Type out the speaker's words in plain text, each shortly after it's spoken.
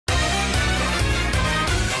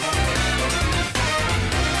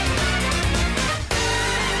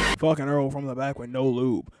Fucking Earl from the back with no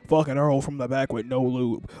lube. Fucking Earl from the back with no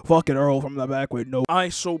lube. Fucking Earl from the back with no.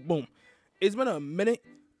 Alright, so boom. It's been a minute,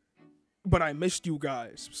 but I missed you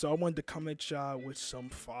guys. So I wanted to come at y'all with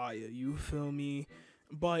some fire. You feel me?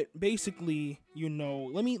 But basically, you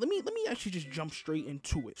know, let me actually just jump straight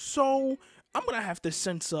into it. So I'm gonna have to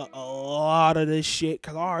censor a lot of this shit,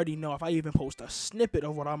 cause I already know if I even post a snippet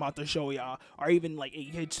of what I'm about to show y'all, or even like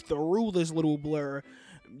it hits through this little blur,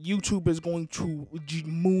 YouTube is going to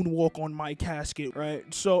moonwalk on my casket, right?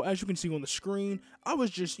 So as you can see on the screen, I was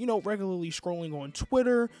just, you know, regularly scrolling on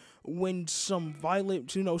Twitter when some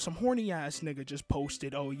some horny ass nigga just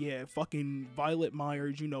posted, oh yeah, fucking Violet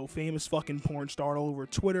Myers, you know, famous fucking porn star all over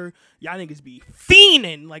Twitter. Y'all niggas be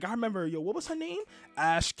fiending. Like, I remember, yo, what was her name?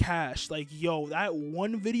 Ash Cash. Like, yo, that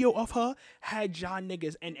one video of her had y'all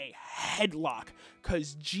niggas in a headlock.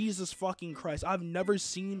 Cause Jesus fucking Christ, I've never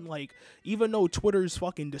seen, like, even though Twitter's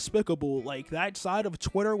fucking despicable, like, that side of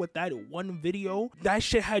Twitter with that one video, that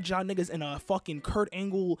shit had y'all niggas in a fucking Kurt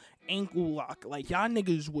Angle ankle lock. Like, y'all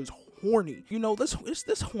niggas was horny. You know, this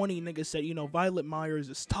horny nigga said, you know, Violet Myers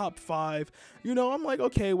is top 5. You know, I'm like,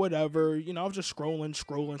 okay, whatever. You know, I was just scrolling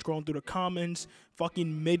through the comments.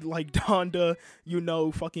 Fucking mid like Donda, you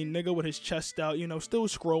know, fucking nigga with his chest out, you know, still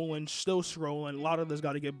scrolling. A lot of this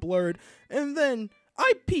gotta get blurred. And then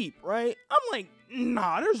I peep, right? I'm like,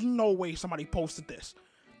 nah, there's no way somebody posted this.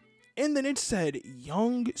 And then it said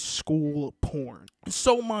young school porn.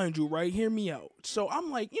 So mind you, right, hear me out. So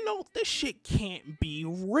I'm like, you know, this shit can't be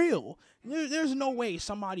real. There's no way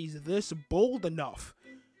somebody's this bold enough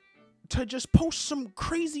to just post some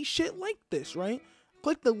crazy shit like this, right?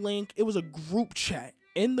 Click the link. It was a group chat.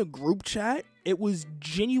 In the group chat, it was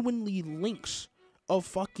genuinely links of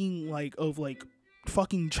fucking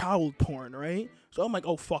child porn, right? So I'm like,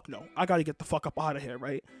 oh fuck no, I gotta get the fuck up out of here,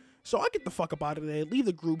 right? So I get the fuck up out of there, leave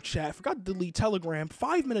the group chat, forgot to delete Telegram.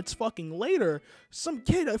 5 minutes fucking later, some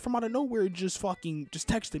kid from out of nowhere just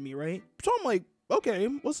texted me, right? So I'm like, okay,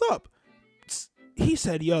 what's up? He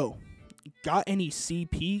said, yo, got any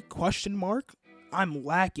CP, question mark? I'm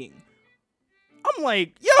lacking. I'm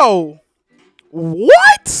like, yo,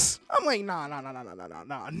 what? I'm like,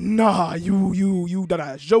 nah, you that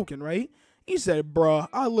ass joking, right? He said, bruh,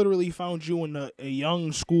 I literally found you in a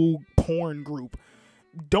young school porn group.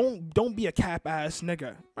 Don't be a cap ass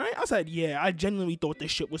nigga, right? I said, yeah, I genuinely thought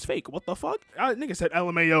this shit was fake. What the fuck? Nigga said,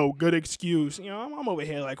 LMAO, good excuse. You know, I'm over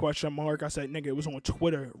here like question mark. I said, nigga, it was on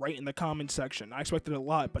Twitter, right in the comment section. I expected a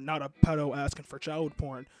lot, but not a pedo asking for child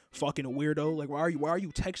porn. Fucking weirdo. Like, why are you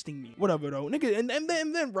texting me? Whatever though, nigga. And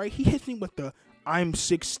then right, he hits me with the I'm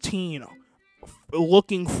 16.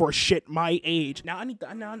 Looking for shit my age. Now I need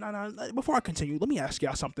to, before I continue, let me ask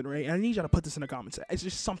y'all something, right? And I need y'all to put this in the comments. It's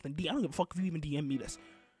just something. I don't give a fuck if you even DM me this.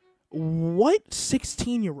 What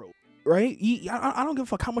 16-year-old, right? I don't give a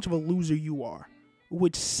fuck how much of a loser you are,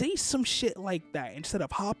 would say some shit like that instead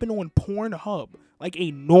of hopping on Pornhub like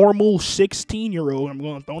a normal 16-year-old. I'm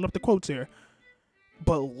going throwing up the quotes here.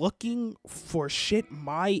 But looking for shit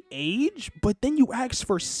my age, but then you ask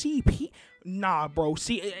for CP. Nah, bro.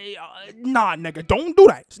 Nah, nigga, don't do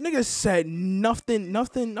that. This nigga said nothing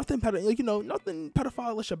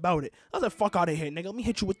pedophile-ish about it. I said, fuck out of here, nigga. Let me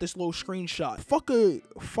hit you with this little screenshot. Fuck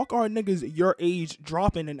our niggas your age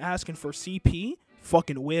dropping and asking for CP.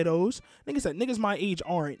 Fucking weirdos. Nigga said, niggas my age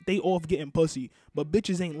aren't. They off getting pussy. But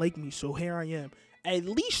bitches ain't like me, so here I am. At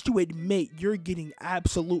least you admit you're getting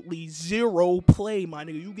absolutely zero play, my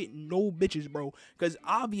nigga. You get no bitches, bro. Because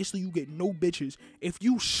obviously you get no bitches if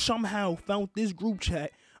you somehow found this group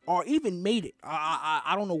chat or even made it.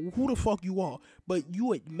 I don't know who the fuck you are, but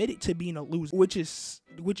you admitted to being a loser. Why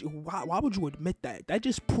would you admit that? That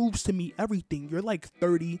just proves to me everything. You're like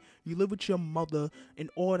 30, you live with your mother and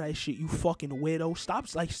all that shit, you fucking weirdo. Stop,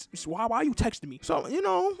 like, why are you texting me? So,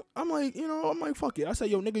 I'm like, fuck it. I said,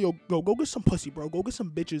 yo, nigga, go get some pussy, bro. Go get some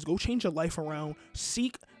bitches. Go change your life around.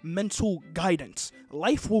 Seek mental guidance.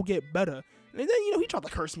 Life will get better. And then, he tried to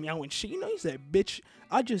curse me out and shit. He said, bitch,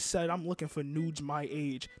 I just said I'm looking for nudes my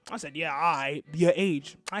age. I said, yeah, alright, your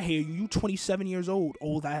age. I hear you. You 27 years old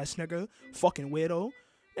ass nigga. Fucking weirdo.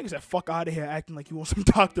 Nigga said, fuck out of here acting like you want some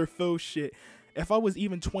Dr. Phil shit. If I was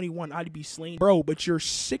even 21, I'd be slain. Bro, but you're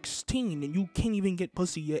 16 and you can't even get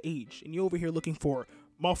pussy your age. And you're over here looking for,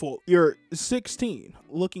 my fault, you're 16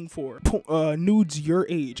 looking for nudes your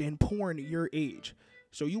age and porn your age.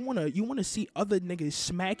 So you wanna see other niggas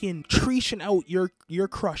smacking, treaching out your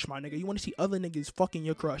crush, my nigga. You wanna see other niggas fucking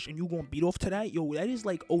your crush, and you gonna beat off to that? Yo, that is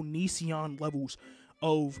like Onision levels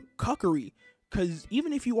of cuckery. Cause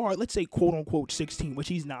even if you are, let's say, quote unquote 16, which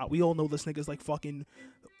he's not, we all know this nigga's like fucking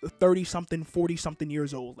 30-something, 40-something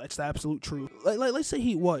years old. That's the absolute truth. Let's say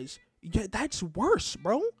he was. Yeah, that's worse,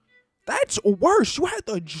 bro. That's worse. You had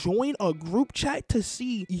to join a group chat to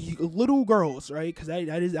see little girls, right? Because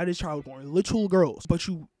that is child porn, little girls. But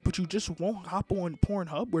you just won't hop on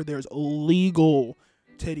Pornhub where there's legal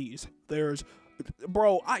titties. There's,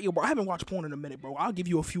 bro, I haven't watched porn in a minute, bro. I'll give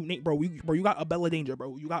you a few names, bro. You got Abella Danger,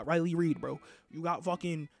 bro. You got Riley Reid, bro. You got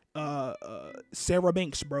fucking Sarah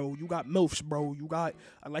Banks, bro. You got MILFs, bro. You got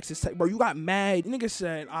Alexis Tech, bro. You got mad niggas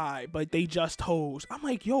said, alright, but they just hoes. I'm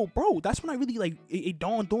like, yo, bro, that's when I really like it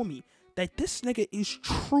dawned on me that this nigga is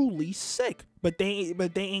truly sick. But they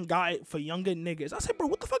ain't got it for younger niggas. I said, bro,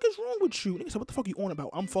 what the fuck is wrong with you? Nigga said, what the fuck you on about?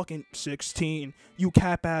 I'm fucking 16. You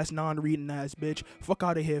cap ass, non-reading ass bitch. Fuck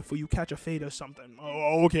out of here for you catch a fade or something.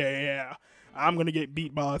 Oh, okay, yeah. I'm gonna get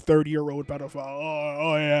beat by a 30-year-old pedophile.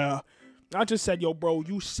 Oh yeah. I just said, yo, bro,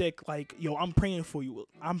 you sick. Like, yo, I'm praying for you.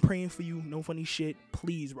 I'm praying for you. No funny shit.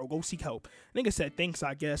 Please, bro, go seek help. Nigga said, thanks,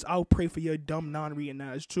 I guess. I'll pray for your dumb non-reading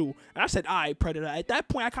ass, too. And I said, all right, Predator. At that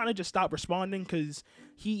point, I kind of just stopped responding because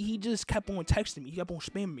he just kept on texting me. He kept on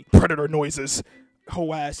spamming me. Predator noises.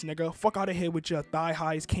 Hoe ass, nigga. Fuck out of here with your thigh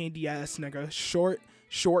highs candy ass, nigga.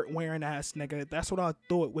 Short wearing ass, nigga. That's what I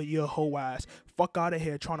thought with your hoe ass. Fuck out of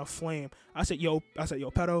here trying to flame. I said, yo,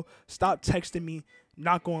 pedo, stop texting me.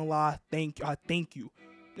 Not gonna lie, thank you.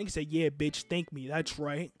 Nigga said, yeah, bitch, thank me. That's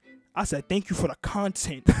right. I said, thank you for the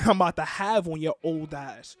content I'm about to have on your old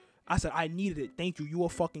ass. I said, I needed it. Thank you. You a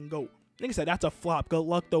fucking goat. Nigga said, that's a flop. Good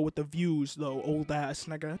luck, though, with the views, though, old ass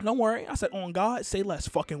nigga. Don't worry. I said, on God, say less,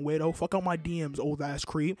 fucking widow. Fuck out my DMs, old ass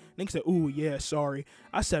creep. Nigga said, ooh, yeah, sorry.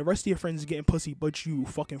 I said, rest of your friends is getting pussy, but you,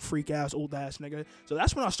 fucking freak ass, old ass nigga. So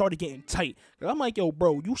that's when I started getting tight. I'm like, yo,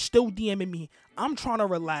 bro, you still DMing me. I'm trying to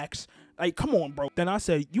relax. Like, come on, bro. Then I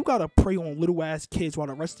said, you gotta prey on little ass kids while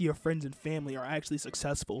the rest of your friends and family are actually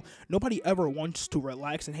successful. Nobody ever wants to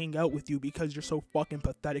relax and hang out with you because you're so fucking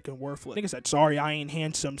pathetic and worthless. Nigga said, sorry, I ain't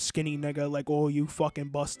handsome, skinny nigga like all you fucking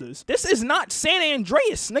busters. This is not San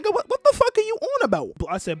Andreas, nigga. What the fuck are you on about?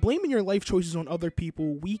 I said, blaming your life choices on other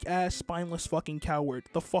people, weak ass, spineless fucking coward.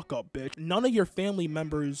 The fuck up, bitch. None of your family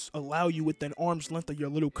members allow you within arm's length of your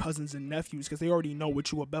little cousins and nephews because they already know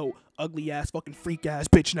what you about. Ugly ass, fucking freak ass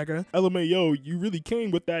bitch, nigga. Yo, you really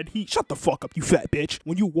came with that heat. Shut the fuck up, you fat bitch.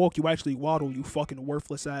 When you walk, you actually waddle, you fucking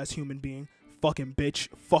worthless ass human being. Fucking bitch.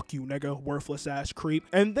 Fuck you, nigga. Worthless ass creep.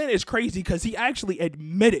 And then it's crazy because he actually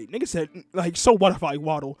admitted. Nigga said, like, so what if I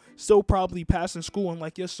waddle? Still probably passing school and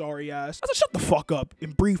like, your sorry ass. I said, shut the fuck up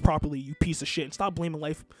and breathe properly, you piece of shit. And stop blaming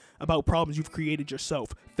life about problems you've created yourself,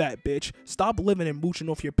 fat bitch. Stop living and mooching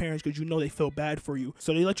off your parents because you know they feel bad for you.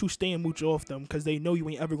 So they let you stay and mooch off them because they know you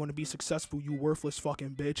ain't ever going to be successful, you worthless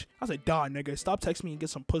fucking bitch. I said, nah, nigga. Stop texting me and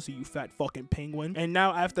get some pussy, you fat fucking penguin. And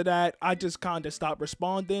now after that, I just kind of stopped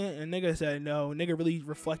responding. And nigga said, no. Nigga really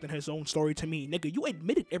reflecting his own story to me. Nigga, you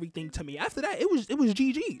admitted everything to me. After that, it was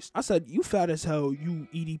GG's. I said, you fat as hell, you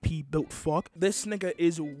EDP built fuck. This nigga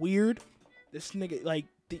is weird. This nigga, like,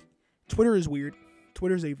 Twitter is weird.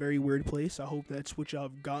 Twitter's a very weird place. I hope that's what y'all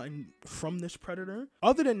have gotten from this Predator.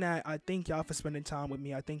 Other than that, I thank y'all for spending time with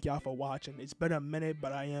me. I thank y'all for watching. It's been a minute,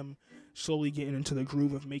 but I am slowly getting into the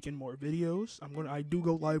groove of making more videos. I do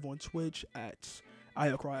go live on Twitch at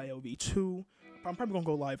ILV2. I'm probably gonna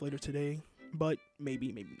go live later today. But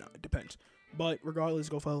maybe not. It depends. But regardless,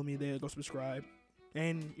 go follow me there. Go subscribe.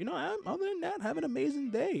 And, you know, other than that, have an amazing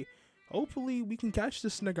day. Hopefully, we can catch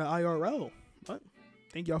this nigga IRL. But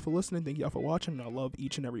thank y'all for listening. Thank y'all for watching. I love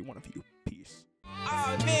each and every one of you. Peace.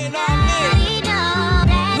 Oh, man.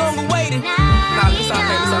 Long awaited. Nah, let's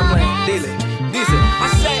stop playing. Decent.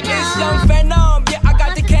 I said it's young Phenom. Yeah, I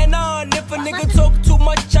got the cannon. If a nigga talk too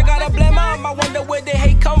much, I gotta blame him. I wonder where the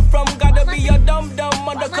hate come from. Gotta be a dumb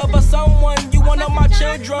undercover someone. You one of my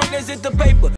children, is it the paper?